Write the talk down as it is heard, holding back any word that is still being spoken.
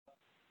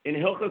in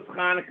Hilchos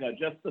Chanukah,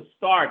 just to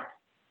start,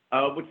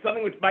 with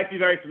something which might be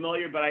very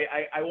familiar, but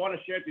I want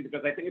to share it with you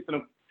because I think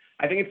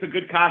it's a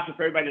good kasha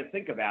for everybody to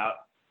think about.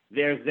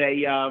 There's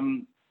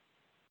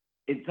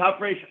in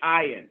Tafresh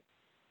Ayin,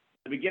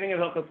 the beginning of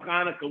Hilchos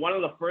Chanukah, one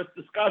of the first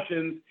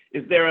discussions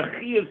is there a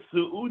chi of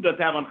seudah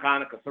to have on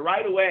Chanukah. So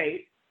right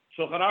away,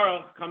 Shulchan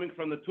Aruch, coming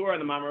from the Torah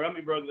and the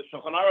Mamarami Berg, the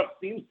Shulchan Aruch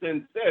seems to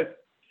insist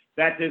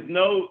that there's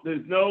no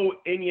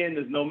inyan,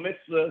 there's no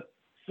mitzvah.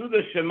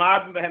 Seudah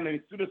shemar b'hem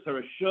and seudah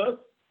harashus.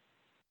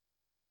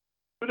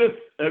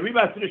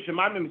 Riba seudah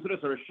shemar b'hem seudah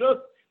harashus.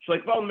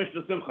 Shleikval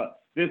mishna simcha.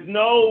 There's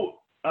no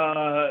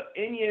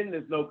inyan,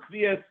 there's no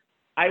kviyas.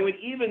 I would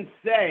even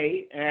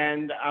say,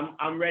 and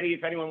I'm ready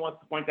if anyone wants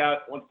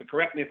to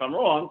correct me if I'm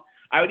wrong.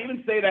 I would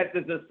even say that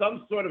there's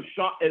some sort of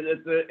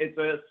it's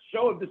a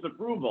show of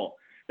disapproval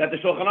that the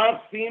Shulchan Aruch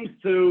seems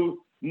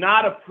to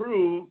not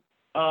approve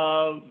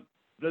of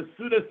the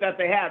seudas that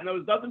they have. No,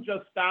 it doesn't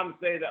just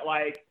say that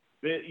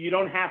you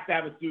don't have to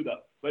have a seudah,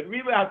 but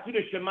really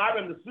seudah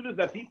shemarim, the seudas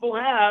that people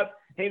have,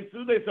 hey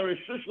seudas are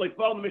shush like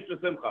fall the Mishnah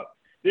Simcha.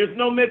 There's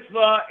no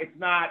mitzvah. It's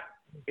not.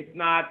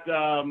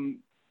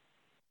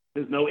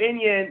 There's no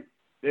inyan.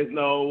 There's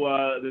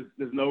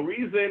no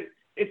reason.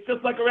 It's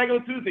just like a regular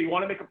Tuesday. You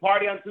want to make a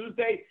party on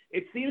Tuesday?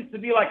 It seems to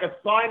be like a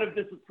sign of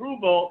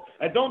disapproval.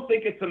 I don't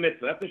think it's a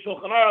mitzvah. That's the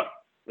Shulchan Aruch,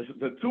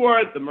 the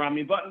Torah, the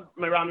Marami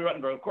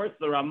Rottenberg, of course,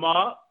 the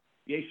Ramah.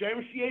 The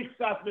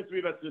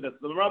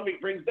Rambam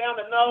brings down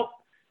that no,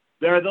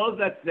 there are those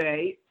that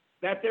say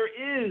that there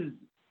is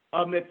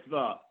a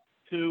mitzvah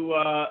to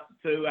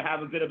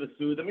have a bit of a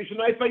seudah.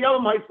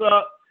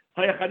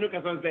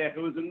 It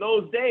was in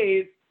those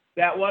days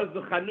that was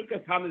the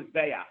Chanukah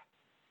Hamizbeach.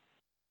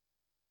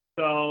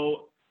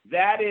 So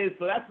that's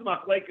the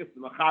Machlekes, the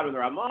Machaber, and the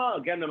Ramah.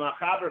 Again, the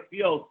Machaber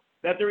feels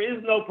that there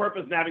is no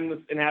purpose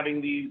in having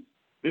these.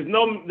 There's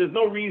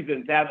no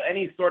reason to have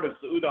any sort of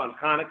seudah on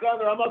Chanukah.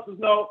 The Ramah says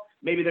no.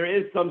 Maybe there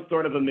is some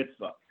sort of a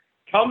mitzvah.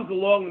 Comes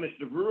along the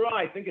Mishnah Berurah.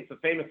 I think it's a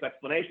famous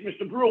explanation.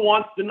 Mishnah Berurah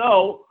wants to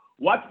know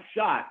what's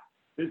shot.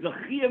 There's a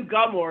chi of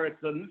gamor.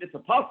 It's a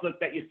pasuk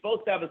that you're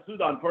supposed to have a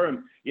seudah on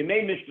Purim. You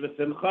may Mishnah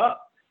Simcha.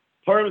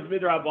 Purim is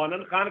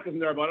midrabanan. Chanukah is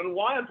midrabanan.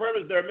 Why on Purim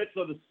is there a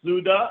mitzvah of the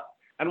seudah?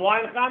 And why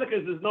in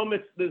Chanukah there's no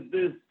mitzvah?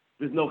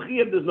 There's no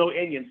chiyuv. There's no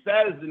inyan.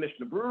 Says the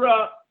Mishnah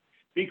Berurah,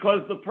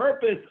 because the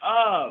purpose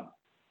of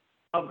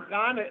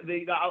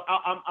Chanukah.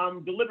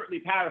 I'm deliberately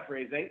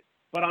paraphrasing.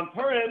 But on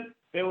Purim,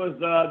 there was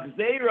a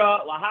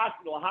gzeira lahash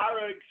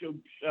l'harig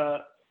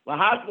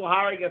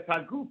es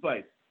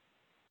hagufos,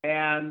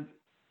 and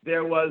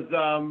there was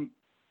a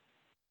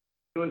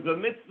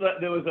mitzvah.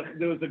 There was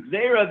a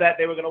gzeira that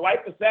they were going to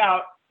wipe us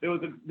out. There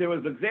was a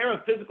gzeira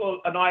of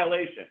physical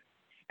annihilation.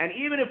 And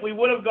even if we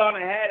would have gone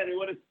ahead and we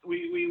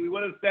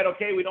would have said,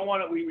 okay, we don't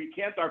want to, we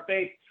recant our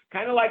faith,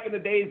 kind of like in the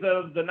days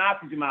of the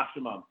Nazis,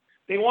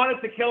 they wanted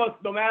to kill us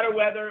no matter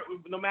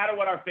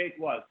what our faith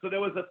was. So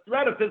there was a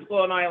threat of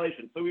physical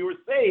annihilation. So we were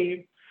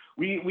saved.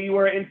 We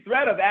were in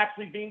threat of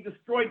actually being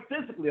destroyed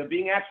physically, of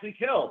being actually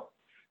killed.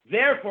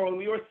 Therefore, when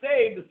we were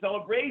saved, the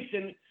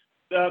celebration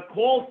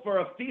calls for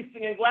a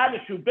feasting and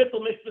gladness,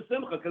 bittul mishta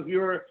simcha, because we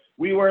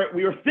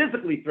were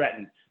physically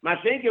threatened.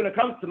 Mashenki, when it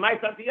comes to my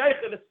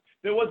Santiago,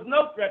 there was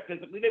no threat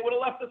physically. They would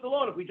have left us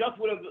alone. If we just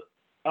would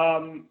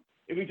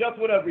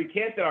have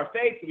recanted our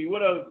faith, we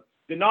would have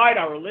denied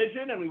our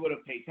religion, and we would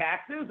have paid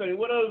taxes, and we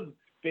would have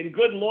been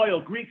good,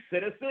 loyal Greek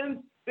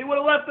citizens, they would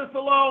have left us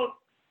alone.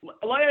 It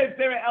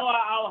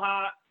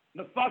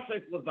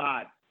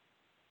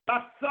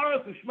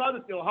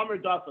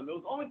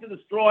was only to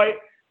destroy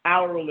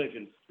our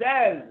religion.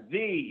 Says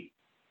the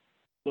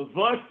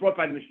Levush brought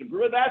by the Mishnah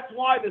Berurah. That's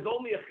why there's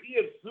only a chi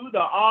of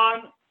seudah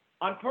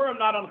on Purim,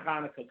 not on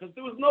Chanukah, because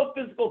there was no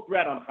physical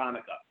threat on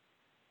Chanukah.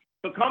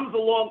 So comes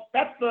along.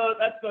 That's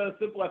the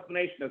simple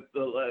explanation that's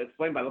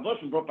explained by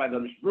Levush and brought by the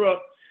Mishnah Berurah.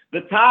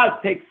 The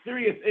Taz takes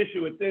serious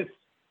issue with this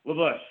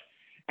Levush,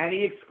 and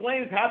he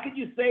explains, how could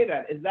you say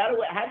that? Is that a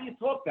way? How do you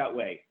talk that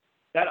way?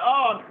 That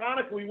on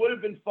Chanukah we would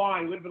have been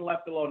fine, we would have been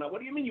left alone. Now, what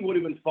do you mean you would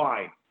have been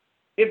fine?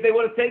 If they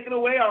would have taken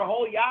away our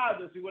whole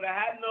yadus, we would have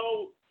had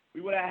no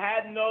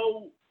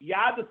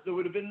yadus. There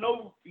would have been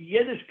no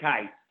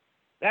Yiddishkeit.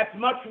 That's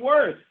much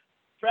worse.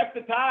 It's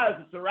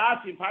a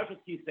Rashi in Parshas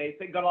Kisei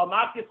saying,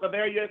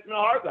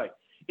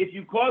 if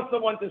you cause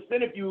someone to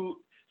sin, if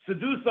you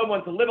seduce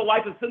someone to live a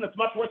life of sin, that's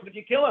much worse than if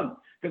you kill him.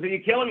 Because if you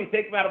kill him, you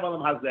take him out of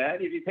Olam Hazeh.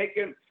 If you take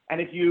him,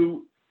 and if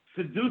you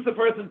seduce a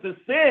person to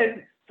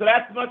sin, so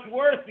that's much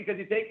worse because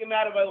you take him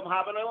out of Olam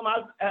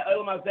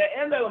Hazeh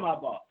and Olam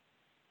Haba.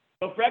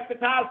 So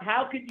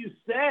how could you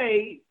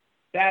say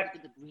that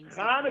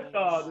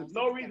Chanukah, there's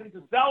no reason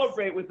to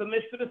celebrate with the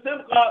Mishnah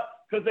Simcha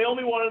because they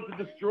only wanted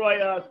to destroy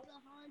us?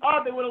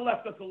 Oh, they would have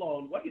left us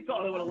alone. What are you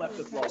talking? They would have left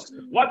us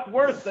alone. What's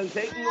worse than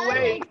taking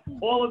away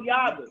all of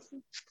Yadus?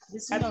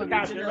 That's the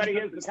kasha. Everybody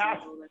hears the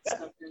kasha.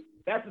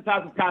 That's the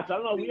type of kasha. I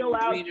don't know. Are we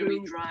allowed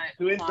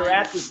to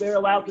interact? Is there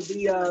allowed to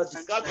be a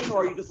discussion,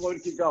 or are you just going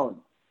to keep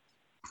going?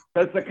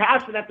 Because the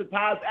kasha that the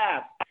Taz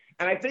asked.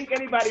 And I think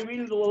anybody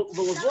reading the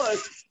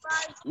Levush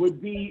would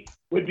be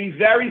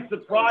very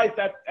surprised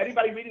that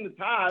anybody reading the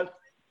Taz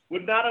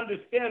would not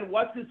understand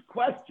what's his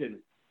question.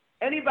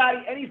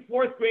 Any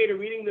fourth grader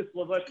reading this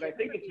Levush, and I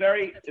think it's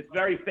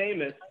very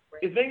famous,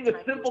 is making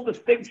a simple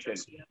distinction.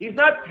 He's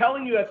not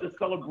telling you that the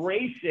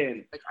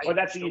celebration or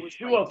that the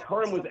Yeshua of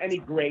Purim was any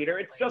greater.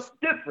 It's just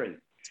different.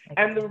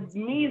 And the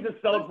means of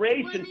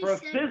celebration for a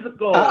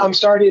physical... I'm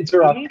sorry to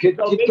interrupt.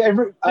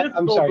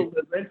 I'm sorry.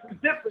 Deliverance is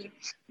different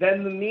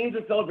than the means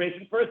of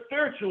celebration for a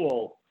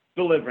spiritual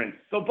deliverance.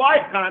 So by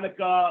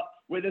Chanukah,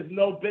 where there's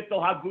no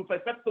bittul hagufa,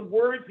 that's the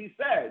words he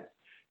says.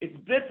 It's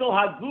bittul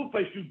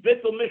hagufa, shu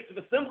bittul mishta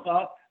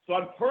v'simcha. So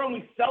on Purim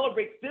we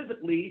celebrate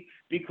physically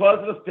because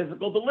of the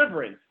physical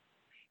deliverance.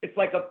 It's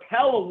like a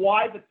pella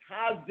why the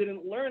Taz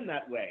didn't learn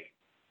that way.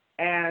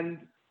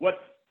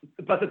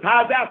 But the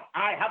Taz asks,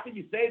 how can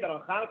you say that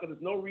on Chanukah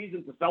there's no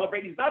reason to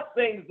celebrate? He's not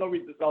saying there's no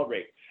reason to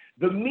celebrate.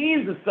 The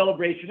means of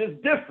celebration is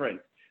different.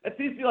 That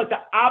seems to be like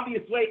the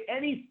obvious way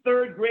any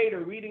third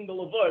grader reading the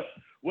Levush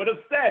would have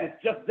said.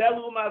 It's just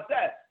Zelu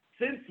Mazeh.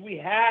 Since we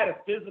had a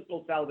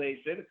physical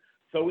salvation,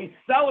 so we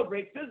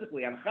celebrate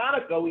physically. On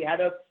Chanukah, we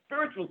had a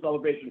spiritual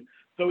celebration.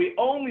 So we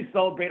only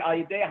celebrate Al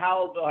Yidei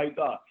Halal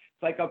V'Haidah.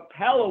 It's like a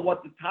pella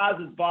what the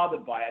Taz is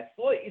bothered by. I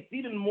saw it's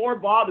even more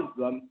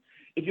bothersome.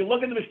 If you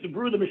look at the Mishnah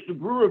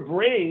Berurah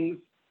brings,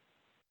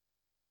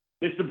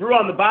 Mishnah Berurah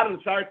on the bottom of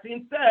the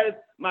Sharatzin says,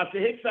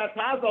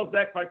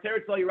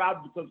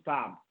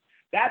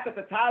 that's what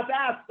the Taz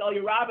asked, El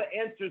Yerabah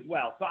answers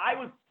well. So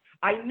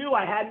I knew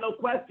I had no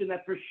question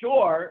that for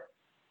sure,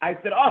 I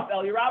said,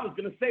 El Yerabah is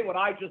going to say what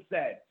I just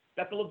said.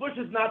 That the Levush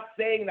is not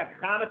saying that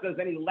Chanukah is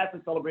any less a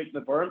celebration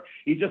than Purim.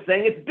 He's just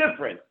saying it's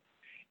different.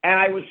 And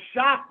I was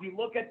shocked. You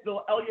look at the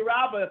El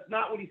Yerabah, that's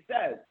not what he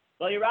says.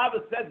 El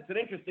Yerabah says, it's an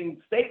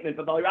interesting statement,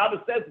 but El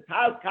Yerabah says,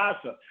 Taz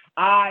Kasha.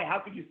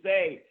 How could you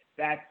say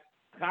that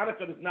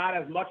Chanukah is not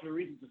as much of a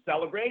reason to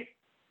celebrate?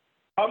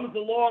 Comes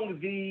along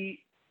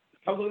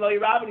El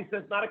Yerabah and he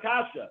says, not a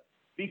Kasha.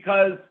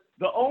 Because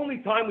the only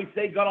time we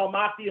say God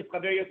Almighty is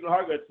Chaver Yisrael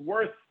Harga, it's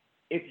worse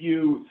if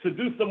you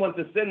seduce someone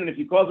to sin, and if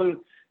you cause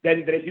him,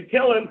 then if you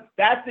kill him,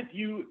 that's if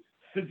you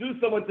seduce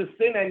someone to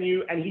sin and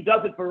he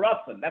does it for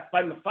Ratzon. That's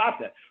by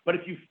Mefata. But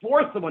if you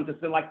force someone to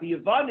sin, like the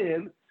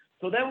Yavanim,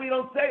 so then we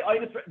don't say,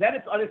 then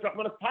it's Anis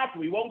Rachmanas Patra.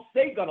 We won't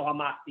say Gadol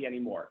HaMachti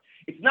anymore.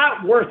 It's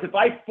not worse. If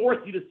I force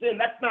you to sin,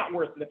 that's not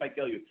worse than if I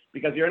kill you,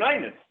 because you're an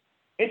Inus.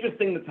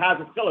 Interesting, the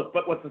Taz's Phillips.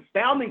 But what's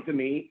astounding to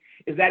me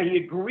is that he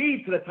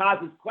agreed to the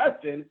Taz's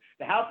question,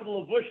 the House of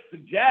Levush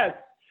suggests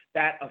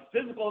that a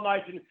physical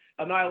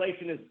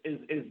annihilation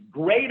is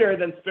greater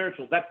than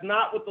spiritual. That's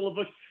not what the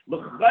Levush,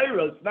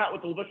 it's not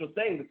what the Levush was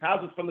saying. The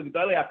Taz was from the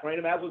Gedolei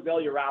HaKohanim, as was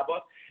El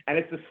Yerabah, and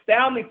it's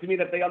astounding to me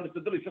that they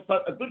understood it. It's just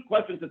a good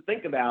question to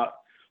think about.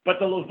 But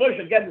the Levush,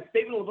 again, the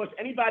statement of Levush,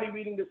 anybody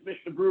reading this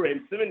Mishnah Berurah,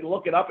 and Simon,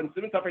 look it up, and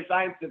Simon Tafrei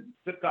Shayim,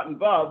 Sivkat and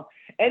Vav,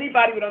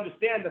 anybody would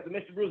understand that the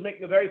Mishnah Berurah is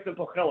making a very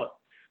simple chiluk.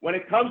 When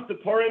it comes to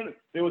Purim,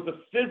 there was a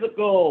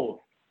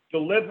physical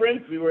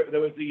deliverance. There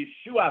was the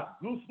Yeshua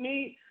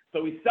Gufni,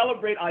 so we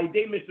celebrate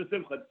Aidei Mishra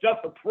Simcha. It's just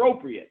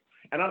appropriate.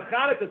 And on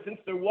Chanukah, since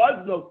there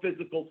was no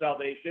physical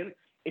salvation,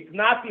 it's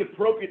not the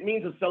appropriate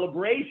means of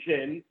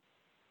celebration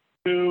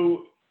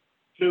to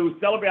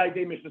celebrate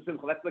Aidei Mishra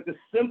Simcha. That's like a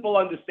simple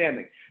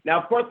understanding. Now,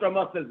 of course,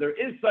 Ramah says there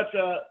is such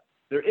a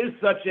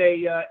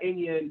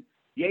inyan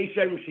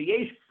Yeshem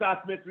Sheyesh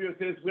Ksas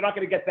Mitzvah. We're not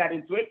going to get that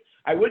into it.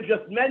 I would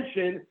just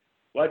mention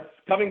what's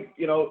coming,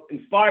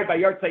 inspired by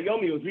Yartzei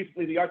Yomi. It was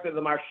recently the Yartzei of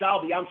the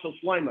Marshal, the Yam Shel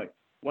Shloimeh.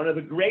 One of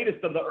the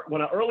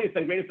earliest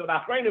and greatest of the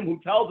Achreinim, who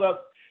tells us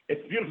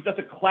it's beautiful, just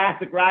a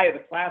classic raya, the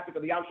classic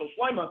of the Yam Shel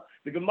Shloimeh.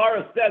 The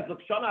Gemara says,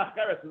 look, Shana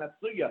Acheres in that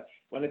sugya,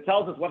 when it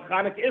tells us what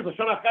Chanukah is,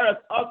 Shana Acheres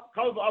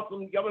calls us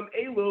Yamim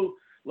Elu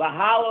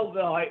Lahalal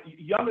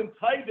Yamim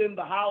Tovim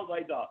Bahal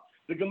Vayda.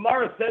 The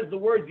Gemara says the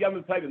words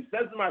Yamim Tovim.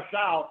 Says the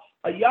Marshal,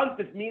 a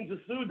Yamtif means a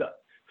seudah.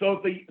 So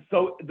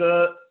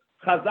the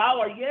Chazal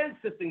are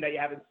insisting that you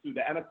have a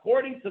seudah. And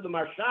according to the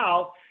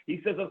Marshal,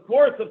 he says, of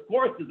course,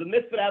 there's a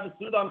mitzvah to have a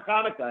seudah on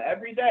Chanukah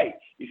every day.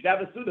 You should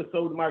have a seudah.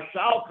 So the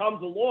Marshal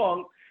comes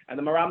along, and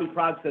the Marami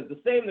Prague says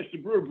the same. The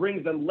Shibur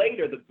brings them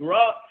later. The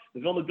Gra,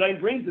 the Vilna Gaon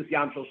brings this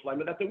Yam Shel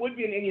Shloimeh, that there would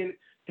be an Indian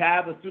to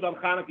have a seudah on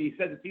Chanukah. He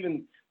said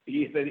even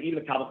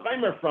a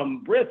Kalachaimer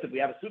from Bris, if we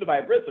have a seudah by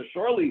a Bris, so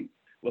surely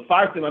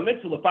Lefarsim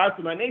HaMitzvah,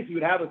 Lefarsim HaNes, we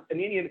would have an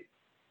Indian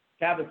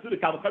to have a seudah.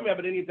 Kalachaimer have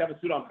an Indian to have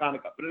a seudah on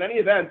Chanukah. But in any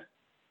event,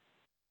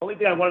 the only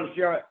thing I wanted to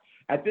share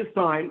at this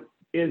time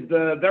is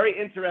the very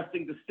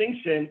interesting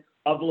distinction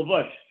of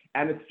Levush.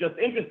 And it's just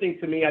interesting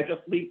to me, I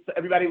just leave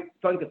everybody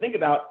something to think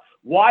about,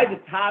 why the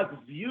Taz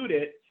viewed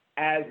it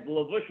as the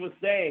Levush was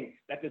saying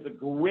that there's a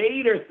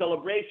greater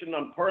celebration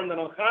on Purim than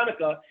on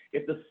Chanukah,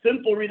 if the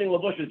simple reading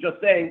of Levush is just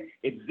saying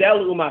it's Zel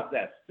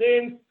Umaseh.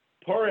 Since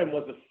Purim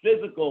was a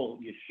physical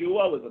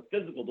Yeshua, was a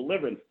physical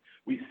deliverance,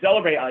 we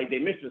celebrate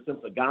Aidei Mishra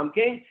Simcha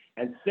Gamke,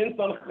 and since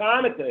on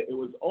Chanukah it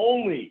was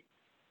only,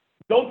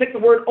 don't take the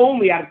word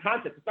only out of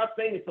context. It's not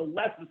saying it's a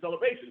lesser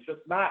celebration. It's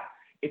just not,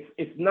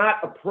 it's not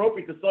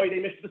appropriate to say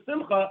Yidei Mishpah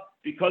Simcha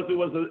because it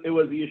was a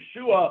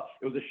Yeshua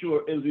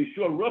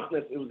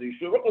Ruchnis,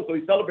 so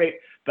we celebrate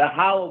the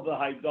Hal of the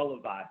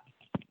Haidolavad.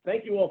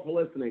 Thank you all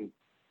for listening.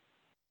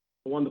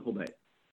 A wonderful day.